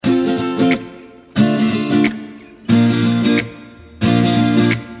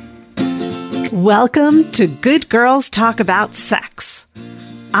Welcome to Good Girls Talk About Sex.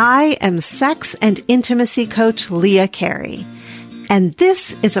 I am sex and intimacy coach Leah Carey, and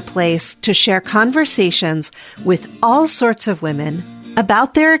this is a place to share conversations with all sorts of women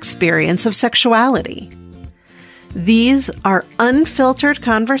about their experience of sexuality. These are unfiltered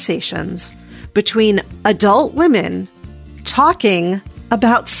conversations between adult women talking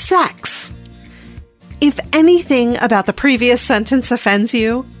about sex. If anything about the previous sentence offends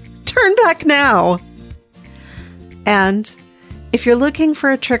you, turn back now. And if you're looking for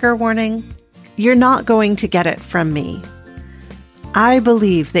a trigger warning, you're not going to get it from me. I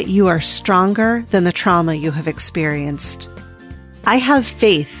believe that you are stronger than the trauma you have experienced. I have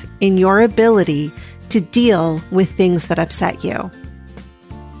faith in your ability to deal with things that upset you.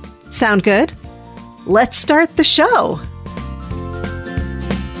 Sound good? Let's start the show.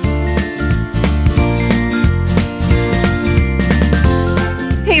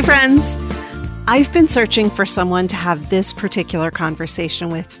 Hey friends, I've been searching for someone to have this particular conversation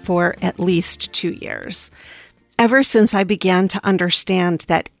with for at least 2 years. Ever since I began to understand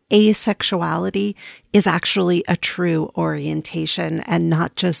that asexuality is actually a true orientation and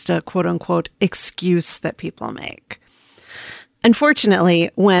not just a quote unquote excuse that people make. Unfortunately,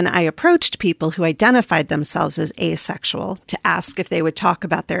 when I approached people who identified themselves as asexual to ask if they would talk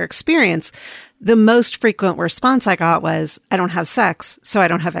about their experience, the most frequent response I got was, I don't have sex, so I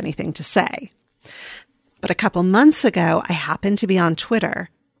don't have anything to say. But a couple months ago, I happened to be on Twitter,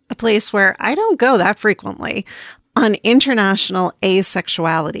 a place where I don't go that frequently, on International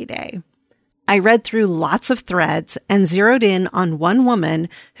Asexuality Day. I read through lots of threads and zeroed in on one woman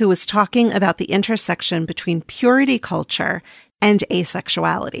who was talking about the intersection between purity culture and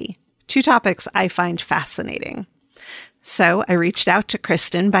asexuality, two topics I find fascinating. So I reached out to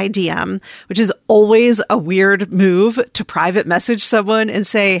Kristen by DM, which is always a weird move to private message someone and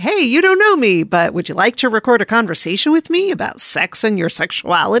say, hey, you don't know me, but would you like to record a conversation with me about sex and your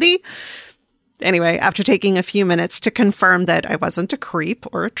sexuality? Anyway, after taking a few minutes to confirm that I wasn't a creep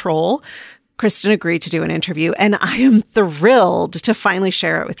or a troll, Kristen agreed to do an interview, and I am thrilled to finally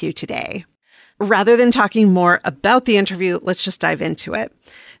share it with you today. Rather than talking more about the interview, let's just dive into it.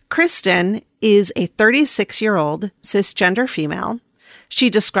 Kristen is a 36-year-old cisgender female. She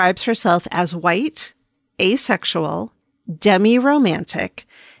describes herself as white, asexual, demi-romantic,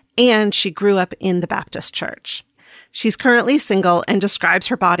 and she grew up in the Baptist church. She's currently single and describes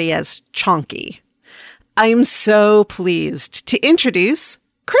her body as chonky. I'm so pleased to introduce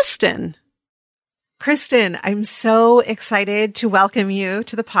Kristen. Kristen, I'm so excited to welcome you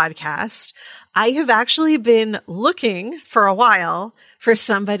to the podcast. I have actually been looking for a while for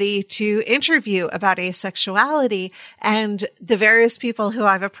somebody to interview about asexuality, and the various people who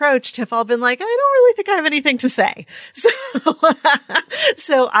I've approached have all been like, I don't really think I have anything to say.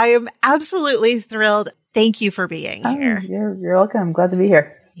 So I am absolutely thrilled. Thank you for being here. You're welcome. Glad to be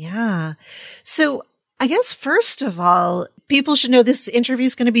here. Yeah. So I guess first of all, people should know this interview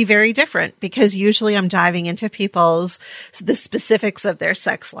is going to be very different because usually I'm diving into the specifics of their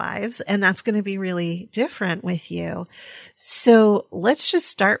sex lives, and that's going to be really different with you. So let's just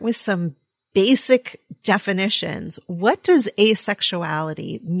start with some basic definitions. What does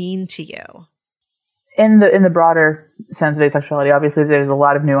asexuality mean to you? In the broader sense of asexuality, obviously there's a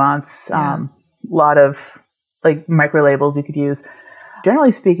lot of nuance, a lot of like micro labels you could use.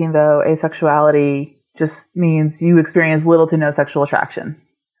 Generally speaking, though, asexuality just means you experience little to no sexual attraction.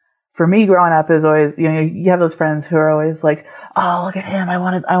 For me, growing up is always, you have those friends who are always like, oh, look at him. I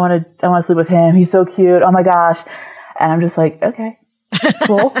want to sleep with him. He's so cute. Oh my gosh. And I'm just like, okay,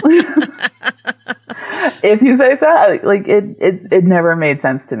 cool. If you say so, like it never made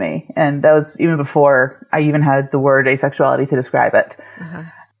sense to me. And that was even before I even had the word asexuality to describe it. Uh-huh.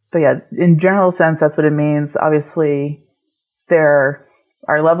 But yeah, in general sense, that's what it means. Obviously, there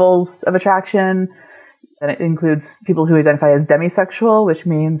are levels of attraction. And it includes people who identify as demisexual, which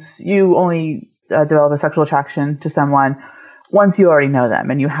means you only develop a sexual attraction to someone once you already know them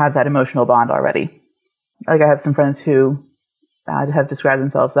and you have that emotional bond already. Like I have some friends who have described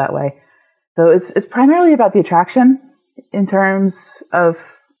themselves that way. So it's primarily about the attraction in terms of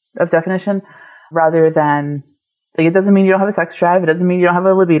definition, rather than, like, it doesn't mean you don't have a sex drive. It doesn't mean you don't have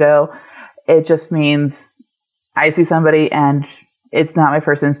a libido. It just means I see somebody and it's not my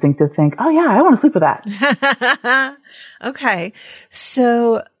first instinct to think, oh yeah, I want to sleep with that. Okay.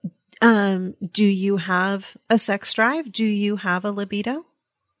 So, do you have a sex drive? Do you have a libido?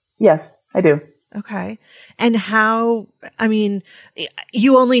 Yes, I do. Okay. And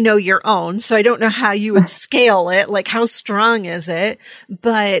you only know your own, so I don't know how you would scale it. Like, how strong is it?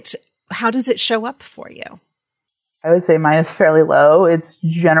 But how does it show up for you? I would say mine is fairly low. It's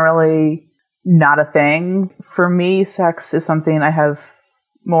generally not a thing. For me, sex is something I have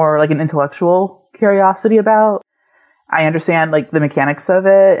more like an intellectual curiosity about. I understand like the mechanics of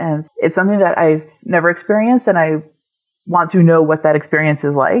it, and it's something that I've never experienced, and I want to know what that experience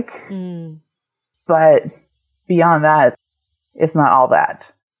is like. But beyond that, it's not all that.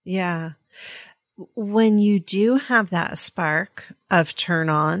 Yeah. When you do have that spark of turn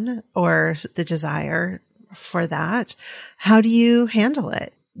on or the desire for that, how do you handle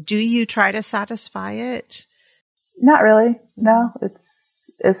it? Do you try to satisfy it? Not really. No,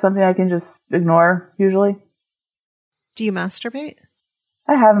 it's something I can just ignore usually. Do you masturbate?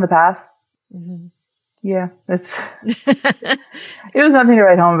 I have in the past. Mm-hmm. Yeah, it was nothing to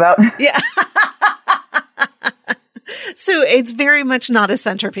write home about. Yeah. So it's very much not a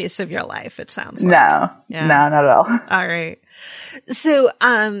centerpiece of your life, it sounds like. No, not at all. All right. So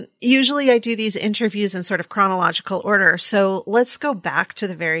usually I do these interviews in sort of chronological order. So let's go back to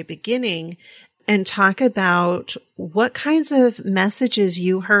the very beginning and talk about what kinds of messages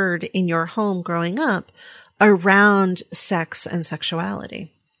you heard in your home growing up around sex and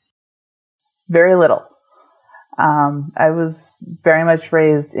sexuality. Very little. I was very much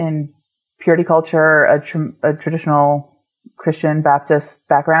raised in purity culture, a traditional Christian Baptist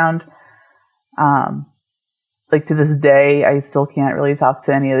background. Like to this day, I still can't really talk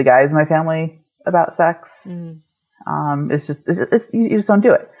to any of the guys in my family about sex. It's just you just don't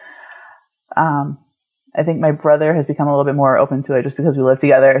do it. I think my brother has become a little bit more open to it just because we live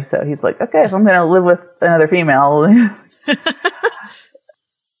together. So he's like, okay, if I'm going to live with another female,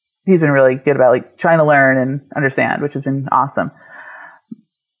 he's been really good about like trying to learn and understand, which has been awesome.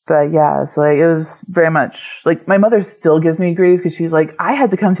 But yeah, so like, it was very much like my mother still gives me grief because she's like, I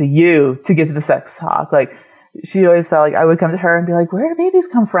had to come to you to get to the sex talk. Like she always felt like I would come to her and be like, where do babies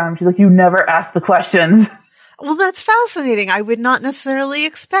come from? She's like, you never ask the questions. Well, that's fascinating. I would not necessarily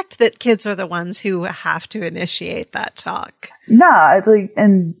expect that kids are the ones who have to initiate that talk. No, it's like,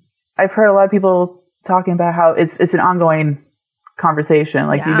 and I've heard a lot of people talking about how it's an ongoing conversation.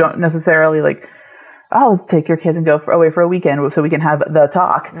 Like you don't necessarily like, oh, take your kids and go away for a weekend so we can have the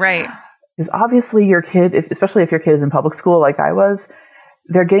talk. Right. Because obviously your kid, especially if your kid is in public school like I was,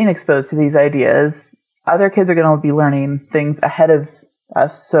 they're getting exposed to these ideas. Other kids are going to be learning things ahead of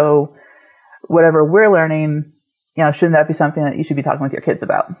us. So whatever we're learning, shouldn't that be something that you should be talking with your kids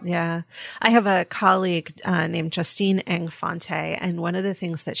about? Yeah. I have a colleague named Justine Engfonte, and one of the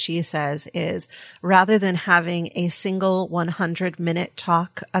things that she says is rather than having a single 100-minute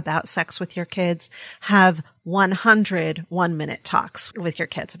talk about sex with your kids, have 100 one-minute talks with your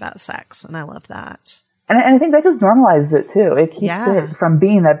kids about sex. And I love that. And I think that just normalizes it too. It keeps it from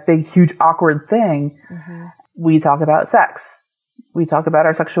being that big, huge, awkward thing. Mm-hmm. We talk about sex. We talk about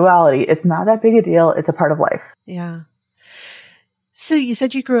our sexuality. It's not that big a deal. It's a part of life. Yeah. So you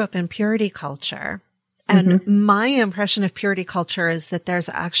said you grew up in purity culture. And my impression of purity culture is that there's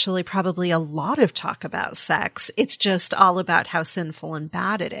actually probably a lot of talk about sex. It's just all about how sinful and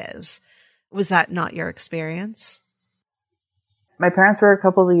bad it is. Was that not your experience? My parents were a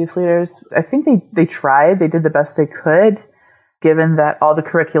couple of youth leaders. I think they tried. They did the best they could, given that all the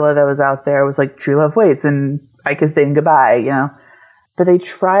curricula that was out there was like True Love Waits and Ike is Dating Goodbye, But they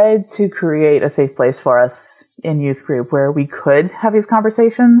tried to create a safe place for us in youth group where we could have these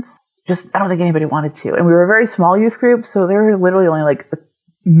conversations. Just, I don't think anybody wanted to. And we were a very small youth group, so there were literally only like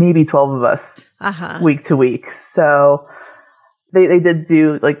maybe 12 of us week to week. So they did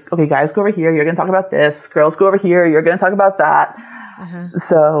do like, okay, guys, go over here. You're going to talk about this. Girls, go over here. You're going to talk about that.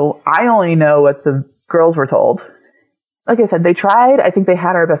 So I only know what the girls were told. Like I said, they tried. I think they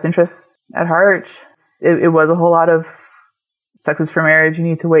had our best interests at heart. It was a whole lot of sex is for marriage. You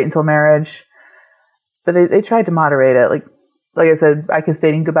need to wait until marriage. But they tried to moderate it. Like I said, Ike is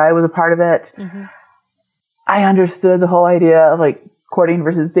Dating Goodbye was a part of it. I understood the whole idea of like courting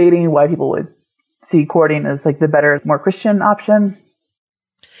versus dating, why people would see courting as like the better, more Christian option.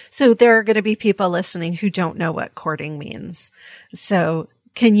 So there are going to be people listening who don't know what courting means. So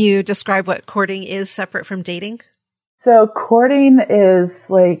can you describe what courting is separate from dating? So courting is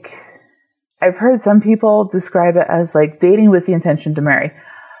like, I've heard some people describe it as like dating with the intention to marry.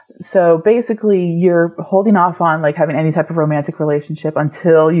 So basically you're holding off on like having any type of romantic relationship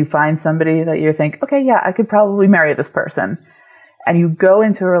until you find somebody that you think, okay, yeah, I could probably marry this person. And you go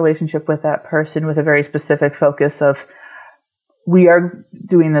into a relationship with that person with a very specific focus of, we are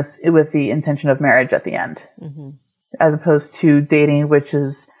doing this with the intention of marriage at the end, as opposed to dating, which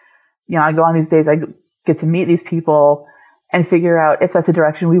is, I go on these dates, I get to meet these people and figure out if that's a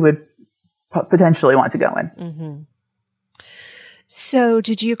direction we would potentially want to go in. So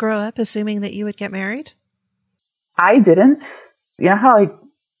did you grow up assuming that you would get married? I didn't. You know how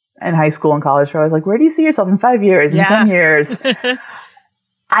in high school and college, I was like, where do you see yourself in 5 years, in Yeah. 10 years?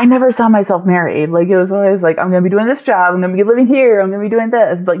 I never saw myself married. Like, it was always like, I'm going to be doing this job. I'm going to be living here. I'm going to be doing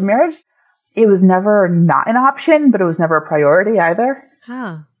this. But like, marriage, it was never not an option, but it was never a priority either.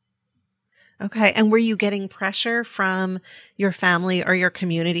 Huh. Okay. And were you getting pressure from your family or your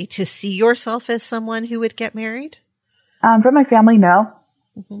community to see yourself as someone who would get married? From my family, no,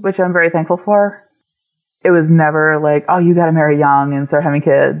 which I'm very thankful for. It was never like, oh, you got to marry young and start having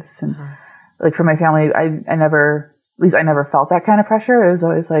kids. And like for my family, I never felt that kind of pressure. It was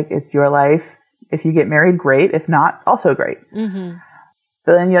always like, it's your life. If you get married, great. If not, also great. Mm-hmm.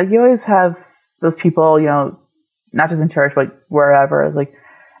 But then you always have those people, not just in church, but wherever, like,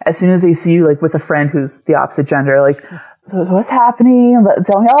 as soon as they see you, like, with a friend who's the opposite gender, like, so what's happening?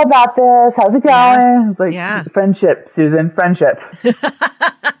 Tell me all about this. How's it going? It's like, friendship, Susan, friendship.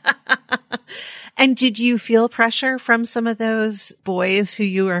 And did you feel pressure from some of those boys who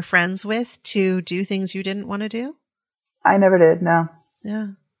you were friends with to do things you didn't want to do? I never did, no. Yeah.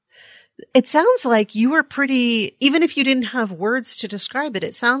 It sounds like you were pretty, even if you didn't have words to describe it,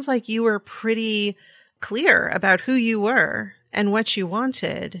 it sounds like you were pretty clear about who you were and what you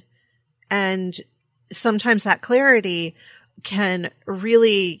wanted. And sometimes that clarity can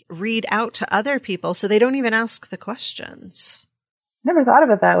really read out to other people so they don't even ask the questions. Never thought of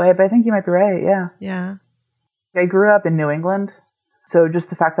it that way, but I think you might be right, yeah. Yeah. I grew up in New England, so just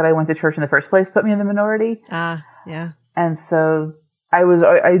the fact that I went to church in the first place put me in the minority. Yeah. And so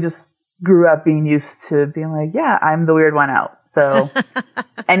I just grew up being used to being like, yeah, I'm the weird one out. So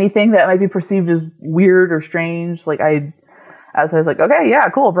anything that might be perceived as weird or strange, like I was like, okay, yeah,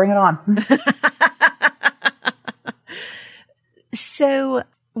 cool, bring it on. So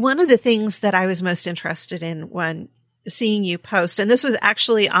one of the things that I was most interested in when seeing you post, and this was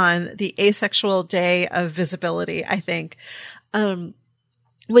actually on the Asexual Day of Visibility, I think,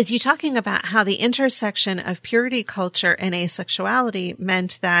 was you talking about how the intersection of purity culture and asexuality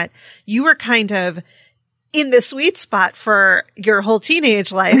meant that you were kind of in the sweet spot for your whole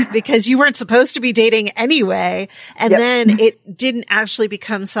teenage life because you weren't supposed to be dating anyway. And then it didn't actually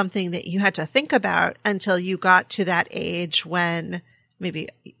become something that you had to think about until you got to that age when maybe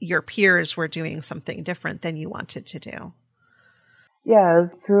your peers were doing something different than you wanted to do. Yeah,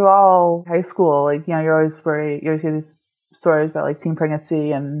 through all high school, like, you always hear these stories about like teen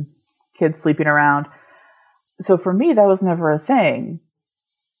pregnancy and kids sleeping around. So for me, that was never a thing.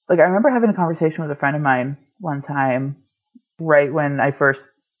 Like, I remember having a conversation with a friend of mine one time, right when I first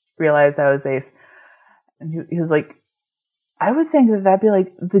realized I was ace. And he was like, I would think that that'd be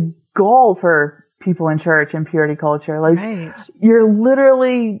like the goal for people in church and purity culture. Like, You're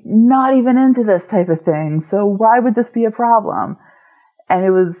literally not even into this type of thing. So why would this be a problem? And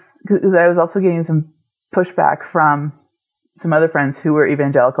it was, because I was also getting some pushback from some other friends who were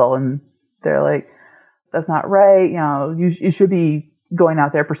evangelical, and they're like, that's not right. You should be going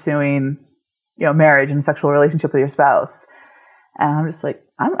out there pursuing, marriage and sexual relationship with your spouse. And I'm just like,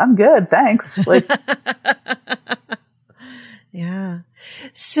 I'm good. Thanks. Like, yeah.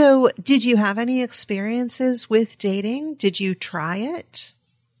 So did you have any experiences with dating? Did you try it?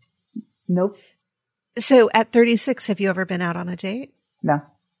 Nope. So at 36, have you ever been out on a date? No.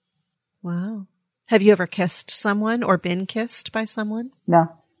 Wow. Have you ever kissed someone or been kissed by someone?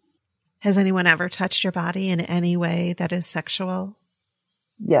 No. Has anyone ever touched your body in any way that is sexual?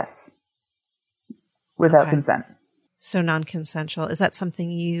 Yes. Without consent. So non-consensual. Is that something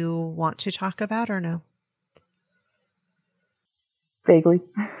you want to talk about or no? Vaguely.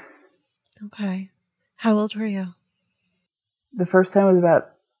 Okay. How old were you? The first time was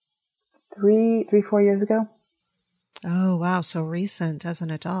about 4 years ago. Oh, wow. So recent as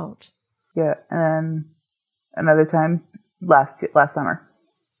an adult. Yeah. And then another time last summer.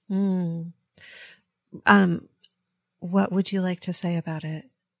 What would you like to say about it?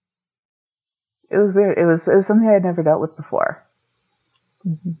 It was weird. It was something I had never dealt with before.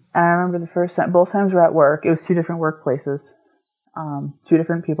 And I remember the first time, both times were at work. It was 2 different workplaces, 2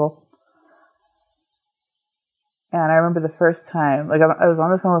 different people. And I remember the first time, like, I was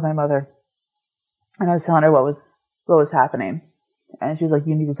on the phone with my mother, and I was telling her what was happening. And she was like,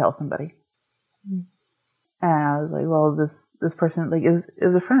 you need to tell somebody. And I was like, well, this person, like,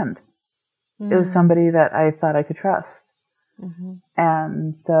 is a friend. It was somebody that I thought I could trust.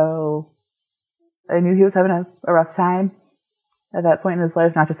 And so I knew he was having a rough time at that point in his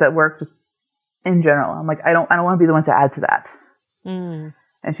life, not just at work, just in general. I'm like, I don't want to be the one to add to that. And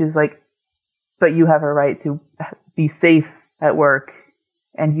she's like, but you have a right to be safe at work,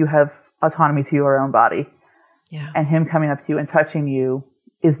 and you have autonomy to your own body. Yeah. And him coming up to you and touching you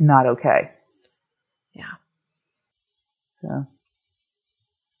is not okay. Yeah. So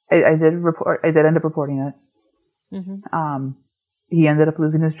I did end up reporting it. He ended up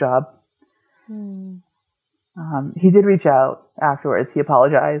losing his job. He did reach out afterwards. He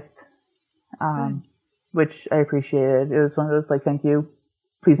apologized, which I appreciated. It was one of those like, thank you.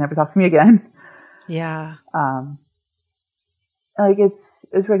 Please never talk to me again. Yeah. Like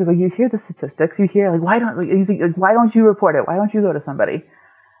it's right, 'cause like you hear the statistics, you hear like, why don't you report it? Why don't you go to somebody?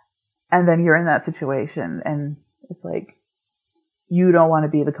 And then you're in that situation and it's like, you don't want to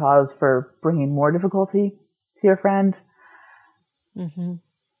be the cause for bringing more difficulty to your friend.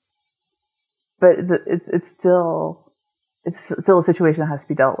 But it's still a situation that has to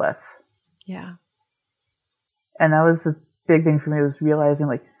be dealt with. Yeah. And that was the big thing for me, was realizing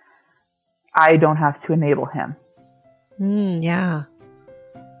like, I don't have to enable him. Yeah.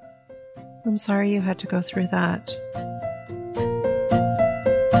 I'm sorry you had to go through that.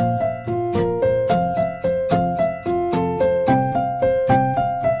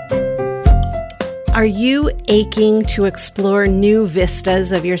 Are you aching to explore new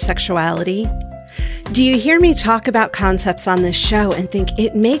vistas of your sexuality? Do you hear me talk about concepts on this show and think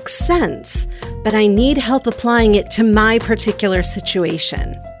it makes sense, but I need help applying it to my particular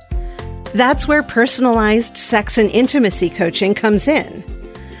situation? That's where personalized sex and intimacy coaching comes in.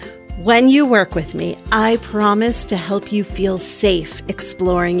 When you work with me, I promise to help you feel safe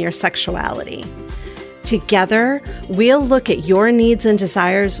exploring your sexuality. Together, we'll look at your needs and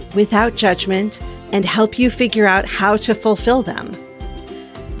desires without judgment and help you figure out how to fulfill them.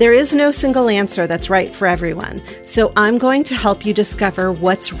 There is no single answer that's right for everyone, so I'm going to help you discover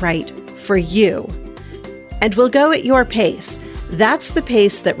what's right for you. And we'll go at your pace. That's the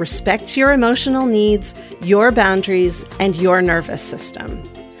pace that respects your emotional needs, your boundaries, and your nervous system.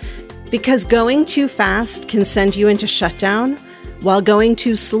 Because going too fast can send you into shutdown, while going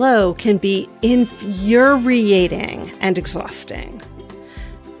too slow can be infuriating and exhausting.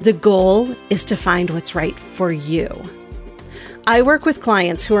 The goal is to find what's right for you. I work with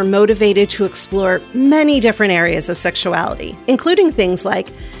clients who are motivated to explore many different areas of sexuality, including things like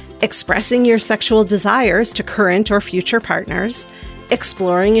expressing your sexual desires to current or future partners,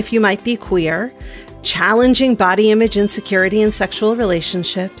 exploring if you might be queer, challenging body image insecurity in sexual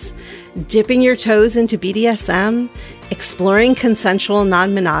relationships, dipping your toes into BDSM, exploring consensual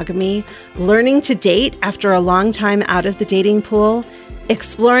non-monogamy, learning to date after a long time out of the dating pool,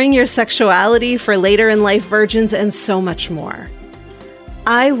 exploring your sexuality for later in life virgins, and so much more.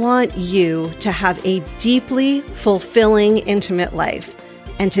 I want you to have a deeply fulfilling, intimate life,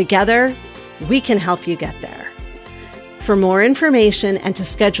 and together we can help you get there. For more information and to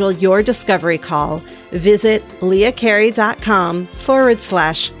schedule your discovery call, visit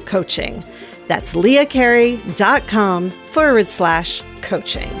leahcarey.com/coaching. That's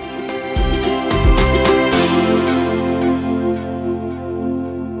leahcarey.com/coaching.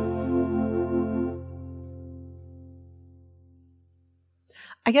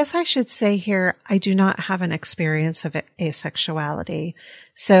 I guess I should say here, I do not have an experience of asexuality,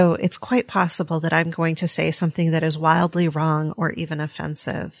 so it's quite possible that I'm going to say something that is wildly wrong or even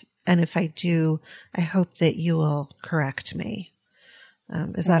offensive. And if I do, I hope that you will correct me.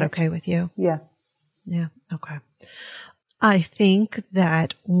 Is that okay with you? Yeah. Yeah. Okay. I think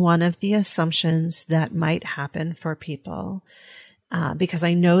that one of the assumptions that might happen for people, because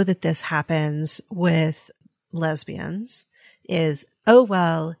I know that this happens with lesbians, is, oh,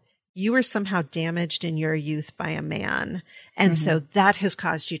 well, you were somehow damaged in your youth by a man. And so that has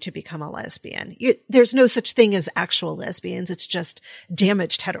caused you to become a lesbian. There's no such thing as actual lesbians. It's just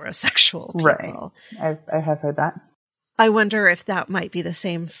damaged heterosexual people. Right. I have heard that. I wonder if that might be the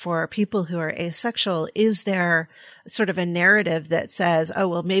same for people who are asexual. Is there sort of a narrative that says, oh,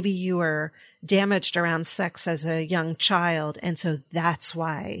 well, maybe you were damaged around sex as a young child, and so that's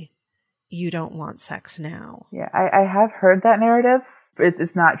why you don't want sex now? Yeah, I have heard that narrative.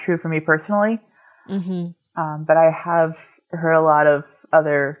 It's not true for me personally. But I have heard a lot of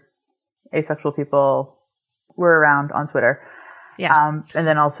other asexual people were around on Twitter. Yeah. And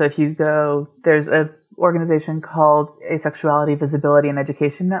then also if you go, there's a organization called Asexuality Visibility and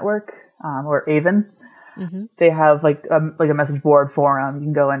Education Network, or AVEN. They have like a message board forum. You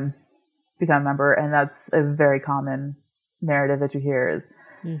can go and become a member, and that's a very common narrative that you hear is,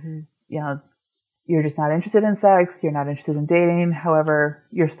 you know, you're just not interested in sex, you're not interested in dating, however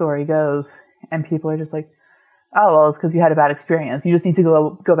your story goes, and people are just like, oh, well, it's because you had a bad experience. You just need to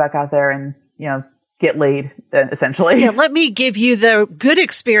go back out there and, you know, get laid, essentially. Yeah, let me give you the good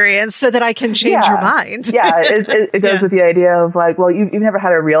experience so that I can change your mind. Yeah, it goes with the idea of like, well, you've never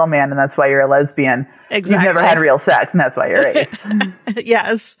had a real man, and that's why you're a lesbian. Exactly. You've never had real sex, and that's why you're ace.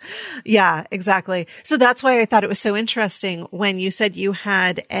 Yes. Yeah, exactly. So that's why I thought it was so interesting when you said you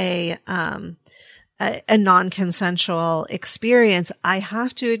had a non-consensual experience. I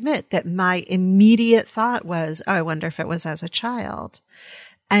have to admit that my immediate thought was, oh, I wonder if it was as a child.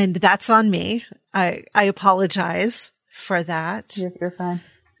 And that's on me. I apologize for that. You're fine.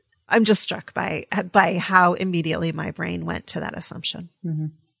 I'm just struck by how immediately my brain went to that assumption. Mm-hmm.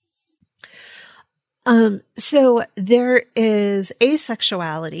 So there is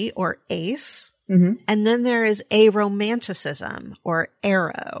asexuality or ace, and then there is aromanticism or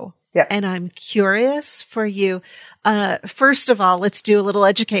aro. Yeah. And I'm curious for you. First of all, let's do a little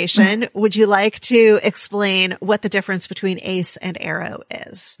education. Would you like to explain what the difference between ace and aro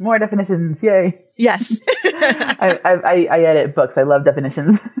is? More definitions. Yay. Yes. I edit books. I love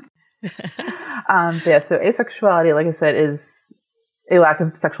definitions. So asexuality, like I said, is a lack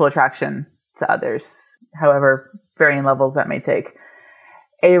of sexual attraction to others, however varying levels that may take.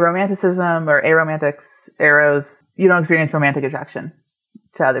 Aromanticism or aromantics, aros, you don't experience romantic attraction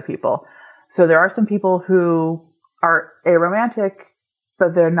to other people. So there are some people who are aromantic,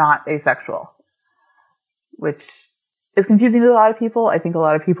 but they're not asexual, which is confusing to a lot of people. I think a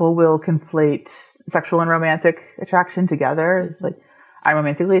lot of people will conflate sexual and romantic attraction together. It's like, I'm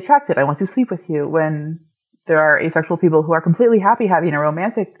romantically attracted, I want to sleep with you, when there are asexual people who are completely happy having a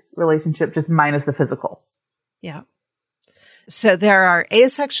romantic relationship, just minus the physical. Yeah. So there are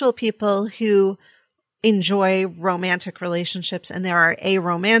asexual people who enjoy romantic relationships, and there are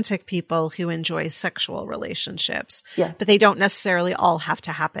aromantic people who enjoy sexual relationships. Yeah. But they don't necessarily all have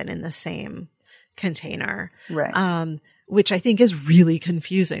to happen in the same container. Right. Which I think is really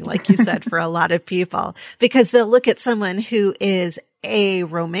confusing, like you said, for a lot of people, because they'll look at someone who is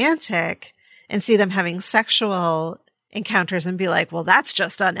aromantic and see them having sexual encounters and be like, well, that's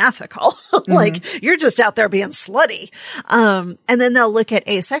just unethical. Like, you're just out there being slutty. And then they'll look at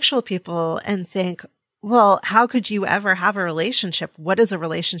asexual people and think, well, how could you ever have a relationship? What does a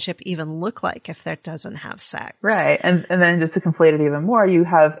relationship even look like if there doesn't have sex? Right. And then just to conflate it even more, you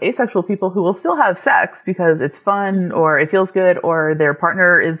have asexual people who will still have sex because it's fun or it feels good, or their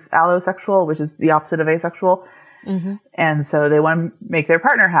partner is allosexual, which is the opposite of asexual. And so they want to make their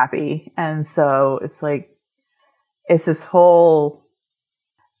partner happy. And so it's like, it's this whole,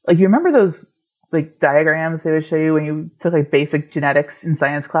 like, you remember those like diagrams they would show you when you took like basic genetics in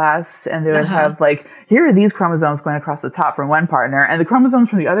science class, and they would have like, here are these chromosomes going across the top from one partner and the chromosomes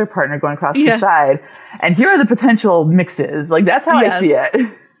from the other partner going across the side. And here are the potential mixes. Like, that's how I see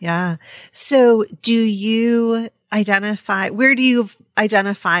it. Yeah. So do you identify, where do you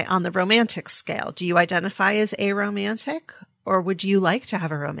identify on the romantic scale? Do you identify as aromantic, or would you like to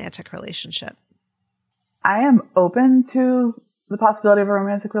have a romantic relationship? I am open to the possibility of a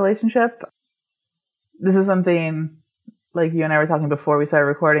romantic relationship. This is something, like you and I were talking before we started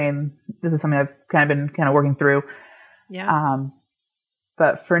recording, this is something I've been working through. Yeah.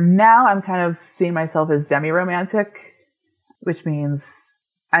 But for now, I'm kind of seeing myself as demi-romantic, which means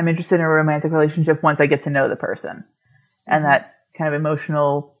I'm interested in a romantic relationship once I get to know the person. And that kind of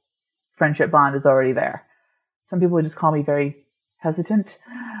emotional friendship bond is already there. Some people would just call me very hesitant.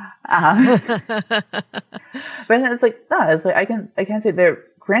 But it's like, no, it's like, I can't say there.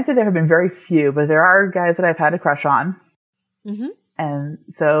 Granted, there have been very few, but there are guys that I've had a crush on. And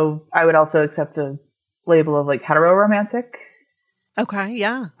so I would also accept the label of like hetero-romantic. Okay,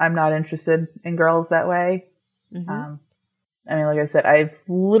 yeah. I'm not interested in girls that way. I mean, like I said, I've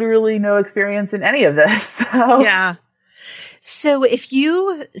literally no experience in any of this. So. Yeah. So if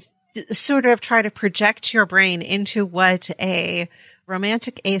you sort of try to project your brain into what a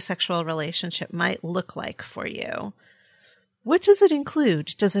romantic asexual relationship might look like for you, what does it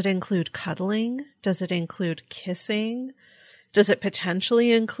include? Does it include cuddling? Does it include kissing? Does it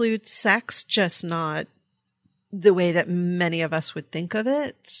potentially include sex, just not the way that many of us would think of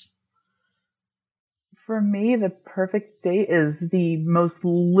it? For me, the perfect date is the most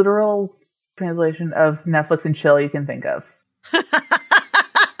literal translation of Netflix and chill you can think of.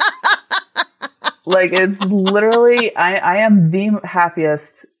 Like, it's literally, I am the happiest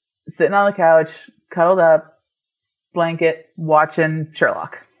sitting on the couch, cuddled up, blanket, watching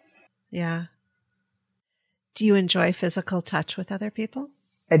Sherlock. Yeah. Do you enjoy physical touch with other people?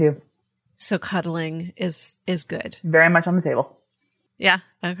 I do. So cuddling is good. Very much on the table. Yeah.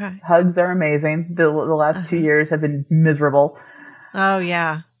 Okay. Hugs are amazing. The last 2 years have been miserable. Oh,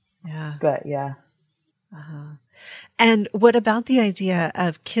 yeah. Yeah. But yeah. And what about the idea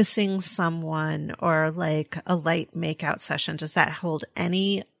of kissing someone or like a light makeout session? Does that hold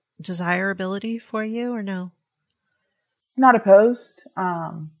any desirability for you or no? Not opposed.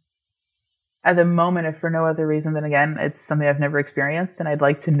 at the moment, if for no other reason than, again, it's something I've never experienced and I'd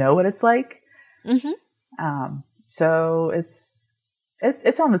like to know what it's like. Mm-hmm. So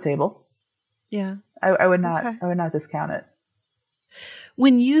it's on the table. Yeah. I would not discount it.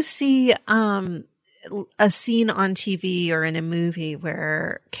 When you see a scene on TV or in a movie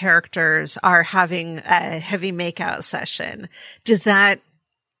where characters are having a heavy makeout session, does that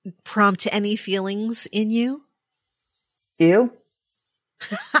prompt any feelings in you? Ew.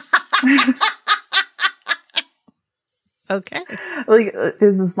 Okay. Like,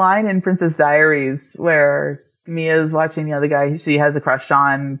 there's this line in Princess Diaries where Mia's watching the other guy she has a crush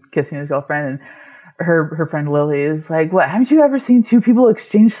on kissing his girlfriend, and her friend Lily is like, "What? Haven't you ever seen two people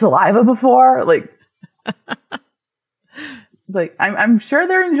exchange saliva before?" Like, I'm sure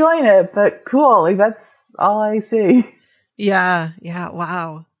they're enjoying it, but cool. Like, that's all I see. Yeah.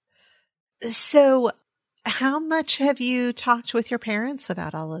 Wow. So, how much have you talked with your parents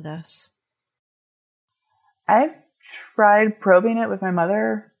about all of this? I've tried probing it with my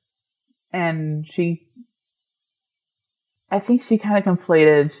mother, and I think she kind of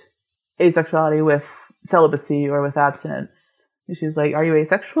conflated asexuality with celibacy or with abstinence. She's like, "Are you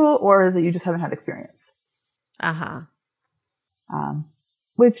asexual, or is it you just haven't had experience?"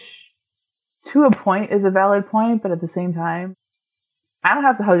 Which, to a point, is a valid point, but at the same time, I don't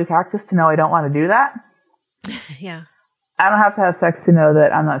have to hug a cactus to know I don't want to do that. Yeah. I don't have to have sex to know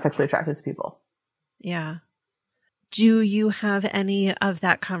that I'm not sexually attracted to people. Yeah. Do you have any of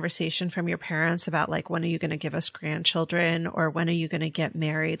that conversation from your parents about, like, when are you going to give us grandchildren, or when are you going to get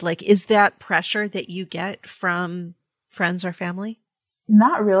married? Like, is that pressure that you get from friends or family?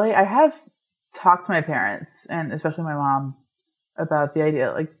 Not really. I have talked to my parents, and especially my mom, about the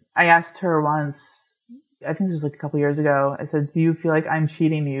idea. Like, I asked her once, I think it was like a couple years ago, I said, "Do you feel like I'm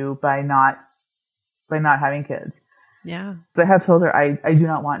cheating you by not having kids?" Yeah. But I have told her I do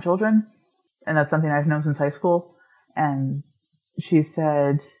not want children, and that's something I've known since high school. And she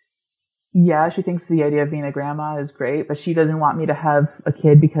said, yeah, she thinks the idea of being a grandma is great, but she doesn't want me to have a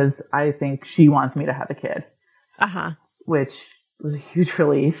kid because I think she wants me to have a kid. Which was a huge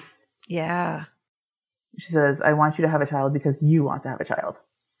relief. Yeah. She says, "I want you to have a child because you want to have a child."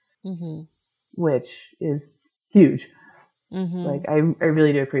 Mm-hmm. Which is huge. Mm-hmm. Like, I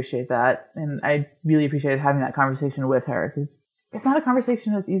really do appreciate that. And I really appreciated having that conversation with her, because it's not a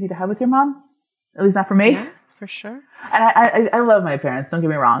conversation that's easy to have with your mom. At least not for me. Yeah, for sure. And I love my parents. Don't get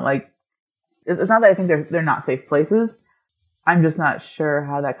me wrong. Like, it's not that I think they're not safe places. I'm just not sure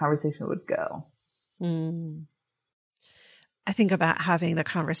how that conversation would go. I think about having the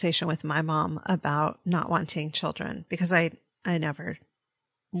conversation with my mom about not wanting children, because I never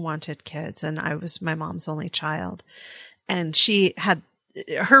wanted kids, and I was my mom's only child. And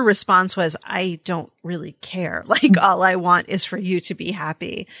her response was, "I don't really care. Like, all I want is for you to be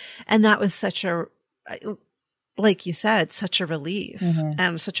happy." And that was such a, like you said, such a relief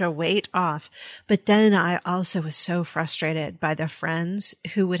and such a weight off. But then I also was so frustrated by the friends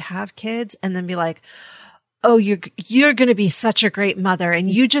who would have kids and then be like, "Oh, you're going to be such a great mother, and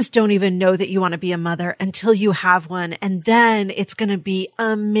you just don't even know that you want to be a mother until you have one. And then it's going to be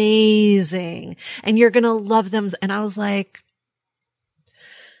amazing, and you're going to love them." And I was like,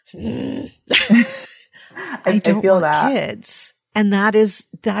 I don't want kids. And that is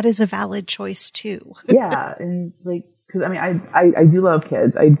a valid choice too. Yeah. And like, cause I mean, I do love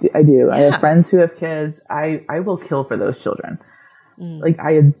kids. I do. Yeah. I have friends who have kids. I will kill for those children. Like,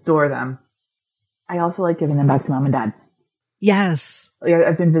 I adore them. I also like giving them back to mom and dad. Yes. Like,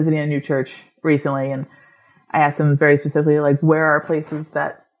 I've been visiting a new church recently, and I asked them very specifically, like, where are places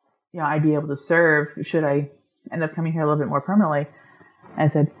that, I'd be able to serve should I end up coming here a little bit more permanently. And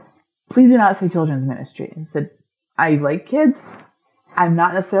I said, "Please do not say children's ministry." I said, "I like kids. I'm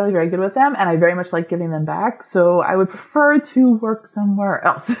not necessarily very good with them, and I very much like giving them back. So I would prefer to work somewhere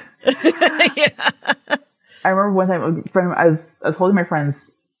else." Yeah. I remember one time, I was holding my friend's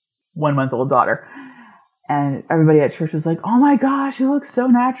 1-month-old daughter, and everybody at church was like, "Oh my gosh, you look so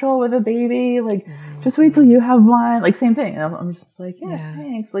natural with a baby. Like, just wait till you have one." Like, same thing. And I'm just like, yeah,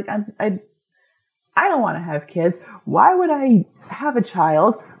 thanks. Like, I don't want to have kids. Why would I have a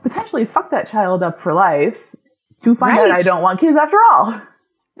child, potentially fuck that child up for life, to find out I don't want kids after all?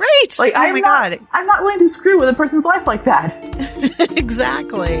 Right. Like, oh my God. I'm not willing to screw with a person's life like that.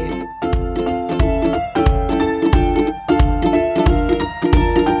 Exactly.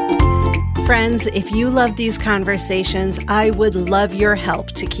 Friends, if you love these conversations, I would love your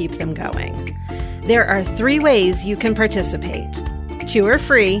help to keep them going. There are 3 ways you can participate. 2 are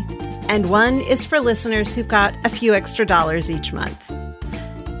free, and 1 is for listeners who've got a few extra dollars each month.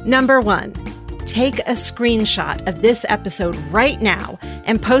 Number 1, Take a screenshot of this episode right now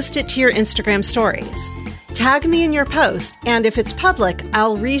and post it to your Instagram stories. Tag me in your post, and if it's public,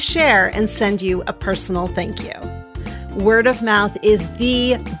 I'll reshare and send you a personal thank you. Word of mouth is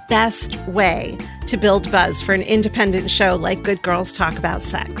the best way to build buzz for an independent show like Good Girls Talk About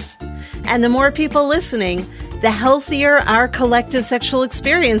Sex. And the more people listening, the healthier our collective sexual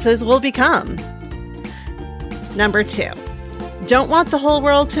experiences will become. Number 2, don't want the whole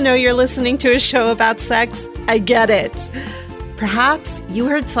world to know you're listening to a show about sex? I get it. Perhaps you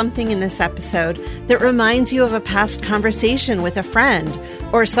heard something in this episode that reminds you of a past conversation with a friend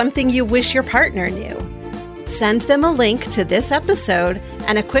or something you wish your partner knew. Send them a link to this episode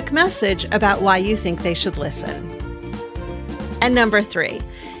and a quick message about why you think they should listen. And number 3,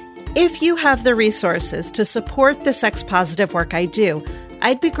 if you have the resources to support the sex-positive work I do,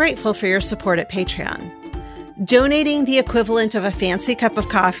 I'd be grateful for your support at Patreon. Donating the equivalent of a fancy cup of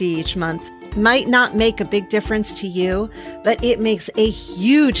coffee each month might not make a big difference to you, but it makes a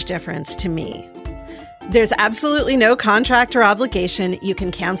huge difference to me. There's absolutely no contract or obligation. You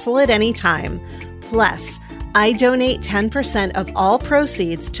can cancel at any time. Plus, I donate 10% of all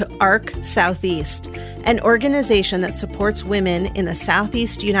proceeds to ARC Southeast, an organization that supports women in the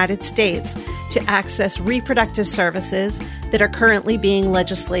Southeast United States to access reproductive services that are currently being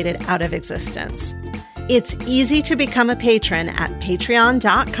legislated out of existence. It's easy to become a patron at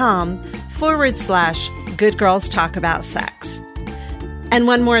patreon.com/Good Girls Talk About Sex. And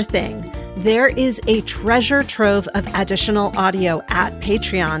one more thing. There is a treasure trove of additional audio at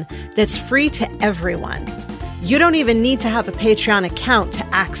Patreon that's free to everyone. You don't even need to have a Patreon account to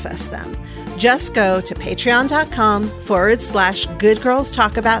access them. Just go to patreon.com/Good Girls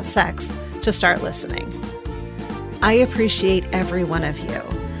Talk About Sex to start listening. I appreciate every one of you.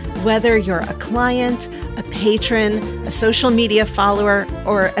 Whether you're a client, a patron, a social media follower,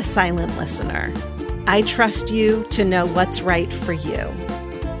 or a silent listener, I trust you to know what's right for you.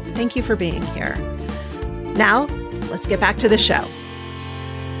 Thank you for being here. Now, let's get back to the show.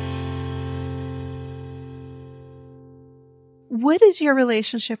 What is your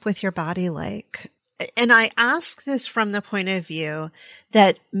relationship with your body like? And I ask this from the point of view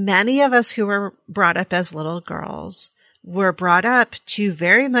that many of us who were brought up as little girls were brought up to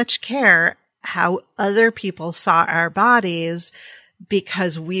very much care how other people saw our bodies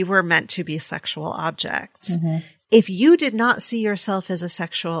because we were meant to be sexual objects. Mm-hmm. If you did not see yourself as a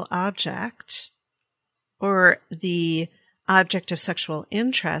sexual object or the object of sexual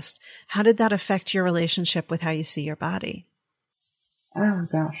interest, how did that affect your relationship with how you see your body? Oh,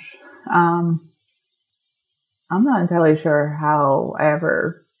 gosh. I'm not entirely sure how I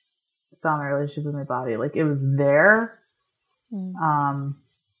ever saw my relationship with my body. Like, it was there.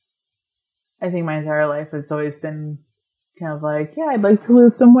 I think my entire life it's always been kind of like, yeah, I'd like to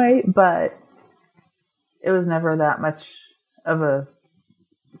lose some weight, but it was never that much of a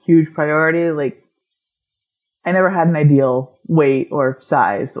huge priority. Like, I never had an ideal weight or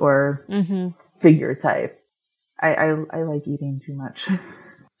size or figure type. I like eating too much.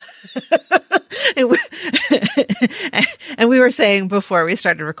 And we were saying before we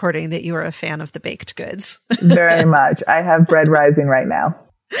started recording that you were a fan of the baked goods. Very much. I have bread rising right now.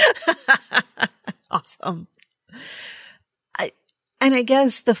 Awesome. And I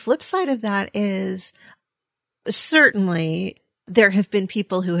guess the flip side of that is certainly there have been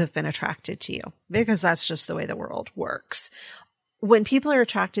people who have been attracted to you because that's just the way the world works. When people are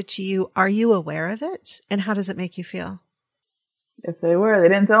attracted to you, are you aware of it? And how does it make you feel? If they were, they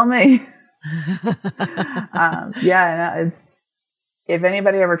didn't tell me. If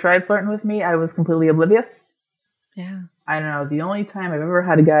anybody ever tried flirting with me, I was completely oblivious. Yeah. I don't know. The only time I've ever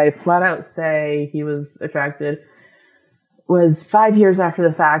had a guy flat out say he was attracted was 5 years after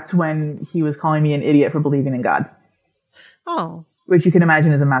the fact when he was calling me an idiot for believing in God. Oh. Which you can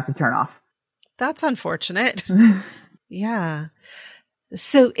imagine is a massive turnoff. That's unfortunate. Yeah.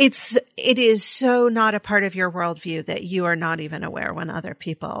 So it is so not a part of your worldview that you are not even aware when other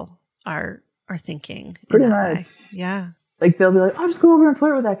people are thinking. Pretty much. Way. Yeah. Like they'll be like, "I'll just go over and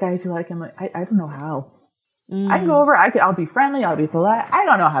flirt with that guy if you like him." Like, I don't know how. I can go over. I'll be friendly. I'll be polite. I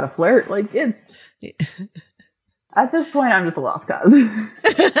don't know how to flirt. Like it's. At this point, I'm just a lost cause.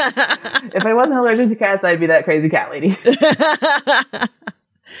 If I wasn't allergic to cats, I'd be that crazy cat lady.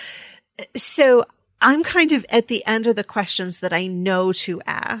 So I'm kind of at the end of the questions that I know to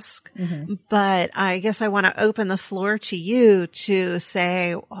ask, but I guess I want to open the floor to you to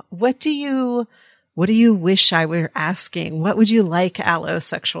say, what do you wish I were asking? What would you like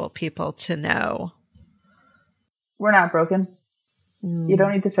allosexual people to know? We're not broken. You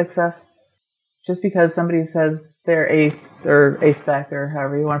don't need to fix us. Just because somebody says they're ace or aspec or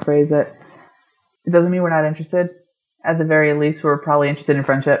however you want to phrase it, It doesn't mean we're not interested. At the very least, we're probably interested in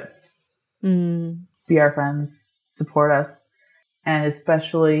friendship. Be our friends, support us, and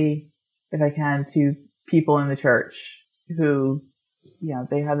especially, if I can, to people in the church who,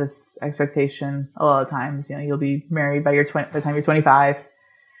 they have this expectation a lot of times, you'll be married by by the time you're 25.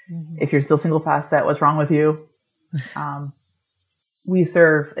 If you're still single past that, what's wrong with you? We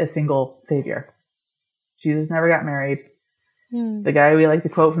serve a single Savior. Jesus never got married. The guy we like to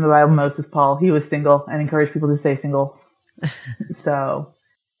quote from the Bible most is Paul. He was single and encouraged people to stay single. So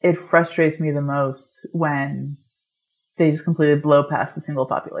it frustrates me the most when they just completely blow past the single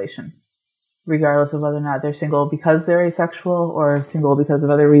population, regardless of whether or not they're single because they're asexual or single because of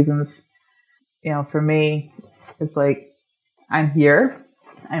other reasons. For me, it's like, I'm here.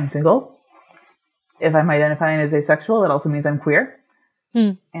 I'm single. If I'm identifying as asexual, it also means I'm queer.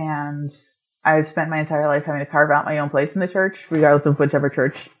 And I've spent my entire life having to carve out my own place in the church, regardless of whichever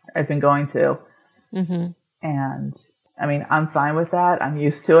church I've been going to. And I mean, I'm fine with that. I'm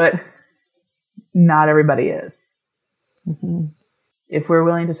used to it. Not everybody is. If we're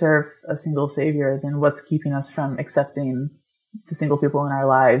willing to serve a single Savior, then what's keeping us from accepting the single people in our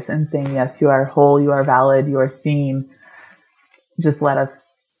lives and saying, yes, you are whole, you are valid, you are seen. Just let us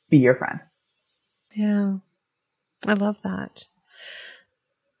be your friend. Yeah. I love that.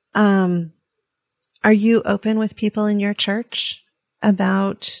 Are you open with people in your church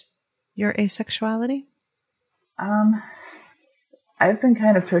about your asexuality? I've been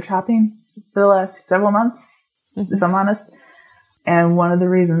kind of church hopping for the last several months, if I'm honest. And one of the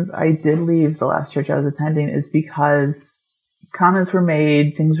reasons I did leave the last church I was attending is because comments were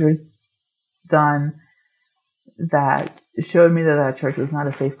made, things were done that showed me that that church was not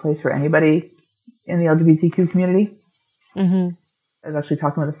a safe place for anybody in the LGBTQ community. I was actually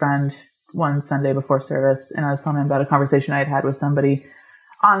talking with a friend one Sunday before service, and I was telling him about a conversation I had with somebody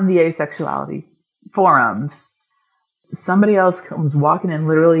on the asexuality forums. Somebody else was walking in,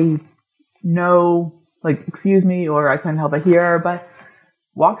 literally excuse me, or I couldn't help but hear her, but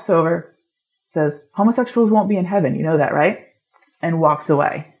walks over, says, homosexuals won't be in heaven, you know that, right? And walks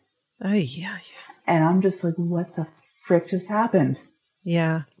away. Oh, yeah. And I'm just like, what the frick just happened?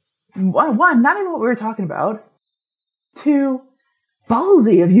 Yeah. One, not even what we were talking about. Two,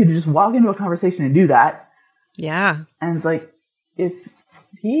 ballsy of you to just walk into a conversation and do that. Yeah. And it's like, if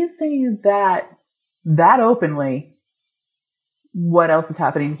he's saying that openly, what else is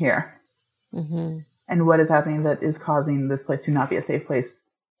happening here? And what is happening that is causing this place to not be a safe place?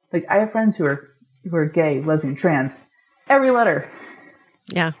 Like, I have friends who are gay, lesbian, trans. Every letter.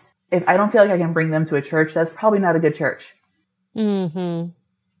 Yeah. If I don't feel like I can bring them to a church, that's probably not a good church. That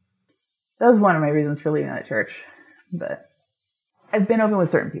was one of my reasons for leaving that church. But I've been open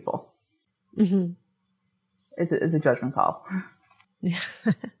with certain people. It's a judgment call.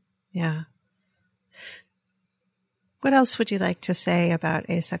 Yeah. What else would you like to say about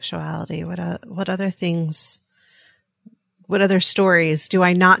asexuality? What other things, what other stories do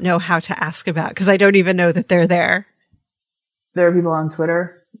I not know how to ask about? Because I don't even know that they're there. There are people on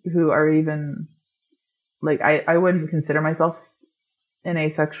Twitter who are even, like, I wouldn't consider myself an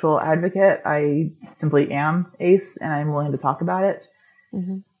asexual advocate. I simply am ace, and I'm willing to talk about it.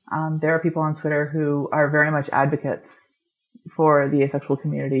 There are people on Twitter who are very much advocates for the asexual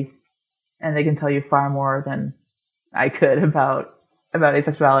community, and they can tell you far more than I could about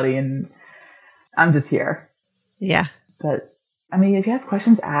asexuality, and I'm just here. Yeah. But I mean, if you have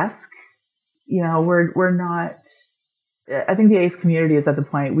questions, ask. We're not, I think the ace community is at the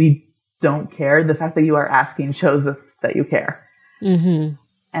point we don't care. The fact that you are asking shows us that you care.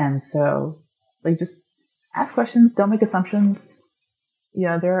 And so, just ask questions. Don't make assumptions.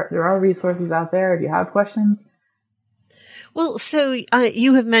 There are resources out there if you have questions. Well, so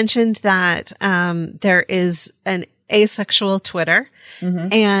you have mentioned that there is an asexual Twitter.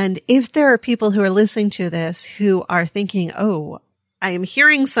 And if there are people who are listening to this who are thinking, oh, I am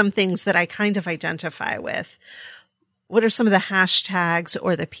hearing some things that I kind of identify with, what are some of the hashtags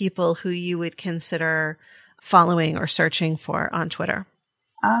or the people who you would consider following or searching for on Twitter?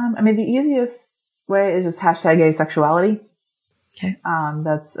 The easiest way is just hashtag asexuality. Okay.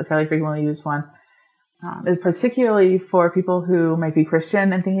 That's a fairly frequently used one. It's particularly for people who might be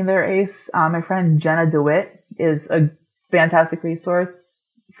Christian and thinking they're ace. My friend Jenna DeWitt is a fantastic resource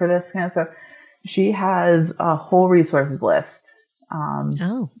for this kind of stuff. She has a whole resources list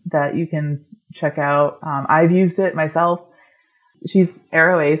that you can check out. I've used it myself. She's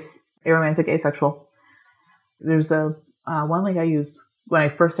aroace, aromantic asexual. There's one link I used when I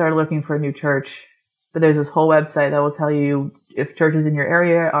first started looking for a new church, but there's this whole website that will tell you if churches in your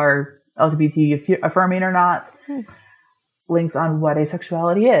area are LGBT affirming or not. links on what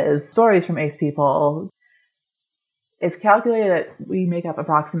asexuality is, stories from ace people. It's calculated that we make up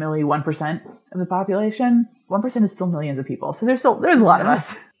approximately 1% of the population. 1% is still millions of people. So there's a lot of us.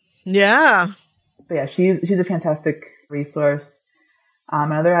 Yeah. But yeah, she's a fantastic resource.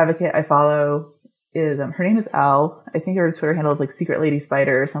 Another advocate I follow is, her name is Elle. I think her Twitter handle is like Secret Lady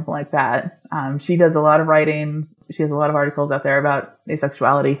Spider or something like that. She does a lot of writing. She has a lot of articles out there about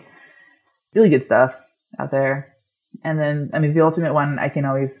asexuality. Really good stuff out there. And then, the ultimate one I can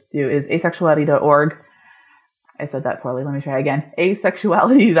always do is asexuality.org. I said that poorly. Let me try again.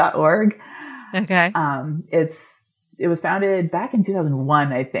 asexuality.org. Okay. It was founded back in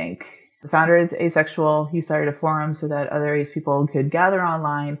 2001, I think. The founder is asexual. He started a forum so that other ace people could gather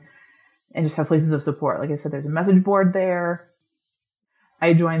online and just have places of support. Like I said, there's a message board there.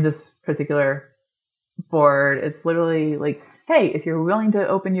 I joined this particular board. It's literally like, hey, if you're willing to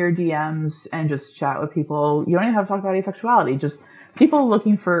open your DMs and just chat with people, you don't even have to talk about asexuality, just people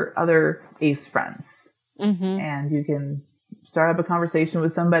looking for other ace friends. Mm-hmm. And you can start up a conversation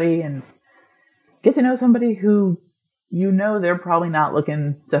with somebody and get to know somebody who they're probably not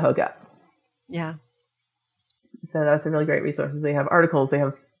looking to hook up. Yeah. So that's a really great resource. They have articles, they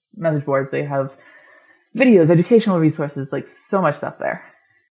have message boards, they have videos, educational resources, like so much stuff there.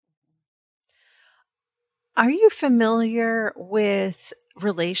 Are you familiar with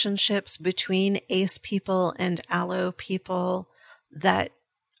relationships between ace people and allo people that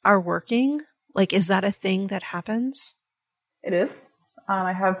are working? Like, is that a thing that happens? It is.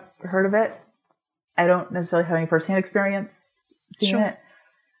 I have heard of it. I don't necessarily have any firsthand experience seeing it,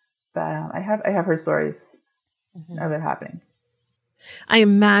 but I have heard stories of it happening. I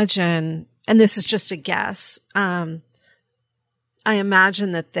imagine, and this is just a guess, I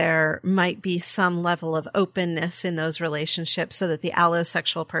imagine that there might be some level of openness in those relationships so that the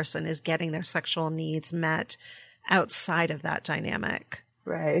allosexual person is getting their sexual needs met outside of that dynamic.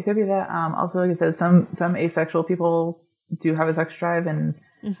 Right. It could be that. Also, like I said, some asexual people do have a sex drive, and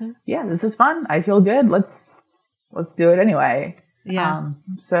yeah, this is fun. I feel good. Let's do it anyway. Yeah.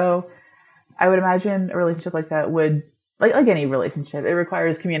 So I would imagine a relationship like that would, like any relationship, it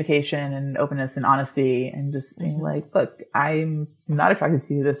requires communication and openness and honesty and just being like, look, I'm not attracted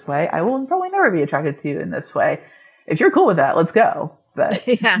to you this way. I will probably never be attracted to you in this way. If you're cool with that, let's go. But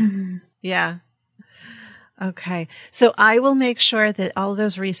yeah. Okay. So I will make sure that all of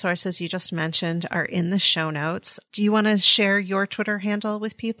those resources you just mentioned are in the show notes. Do you want to share your Twitter handle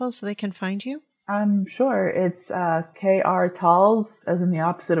with people so they can find you? Sure. It's KR Talls, as in the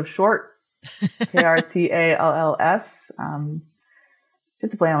opposite of short. KRTALLS.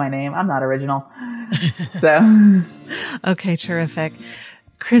 Just to play on my name. I'm not original. So. Okay, terrific.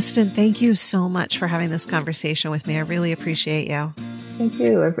 Kristen, thank you so much for having this conversation with me. I really appreciate you. Thank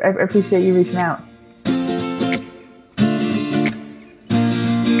you. I appreciate you reaching out.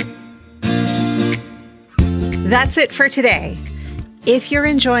 That's it for today. If you're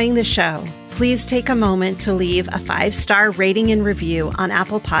enjoying the show, please take a moment to leave a 5-star rating and review on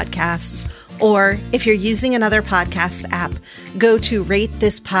Apple Podcasts, or if you're using another podcast app, go to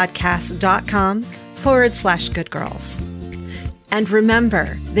ratethispodcast.com/goodgirls. And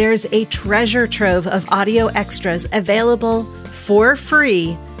remember, there's a treasure trove of audio extras available for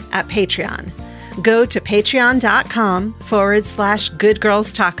free at Patreon. Go to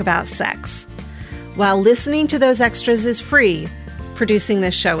patreon.com/goodgirlstalkaboutsex. While listening to those extras is free, producing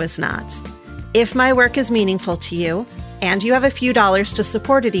this show is not. If my work is meaningful to you, and you have a few dollars to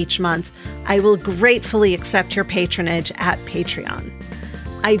support it each month, I will gratefully accept your patronage at Patreon.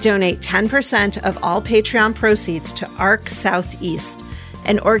 I donate 10% of all Patreon proceeds to ARC Southeast,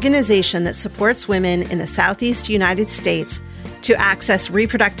 an organization that supports women in the Southeast United States to access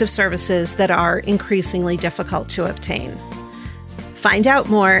reproductive services that are increasingly difficult to obtain. Find out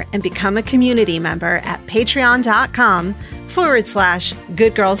more and become a community member at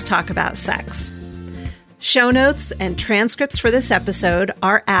patreon.com/goodgirlstalkaboutsex. Show notes and transcripts for this episode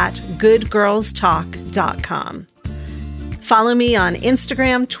are at goodgirlstalk.com. Follow me on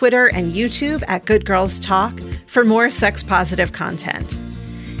Instagram, Twitter, and YouTube at Good Girls Talk for more sex-positive content.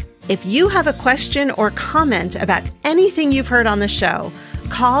 If you have a question or comment about anything you've heard on the show,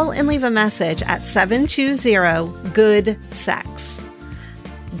 call and leave a message at 720-GOOD-SEX.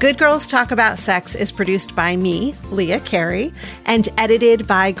 Good Girls Talk About Sex is produced by me, Leah Carey, and edited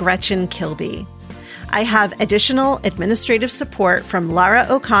by Gretchen Kilby. I have additional administrative support from Lara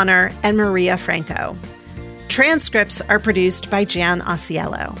O'Connor and Maria Franco. Transcripts are produced by Jan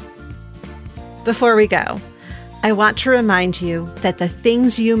Osiello. Before we go, I want to remind you that the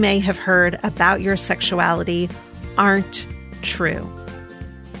things you may have heard about your sexuality aren't true.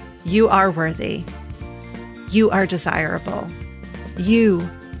 You are worthy. You are desirable. You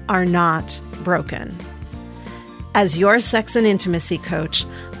are not broken. As your sex and intimacy coach,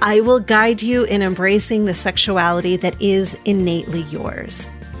 I will guide you in embracing the sexuality that is innately yours,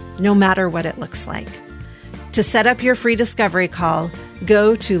 no matter what it looks like. To set up your free discovery call,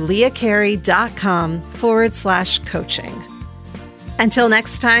 go to leahcarey.com/coaching. Until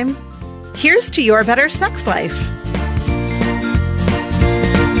next time, here's to your better sex life.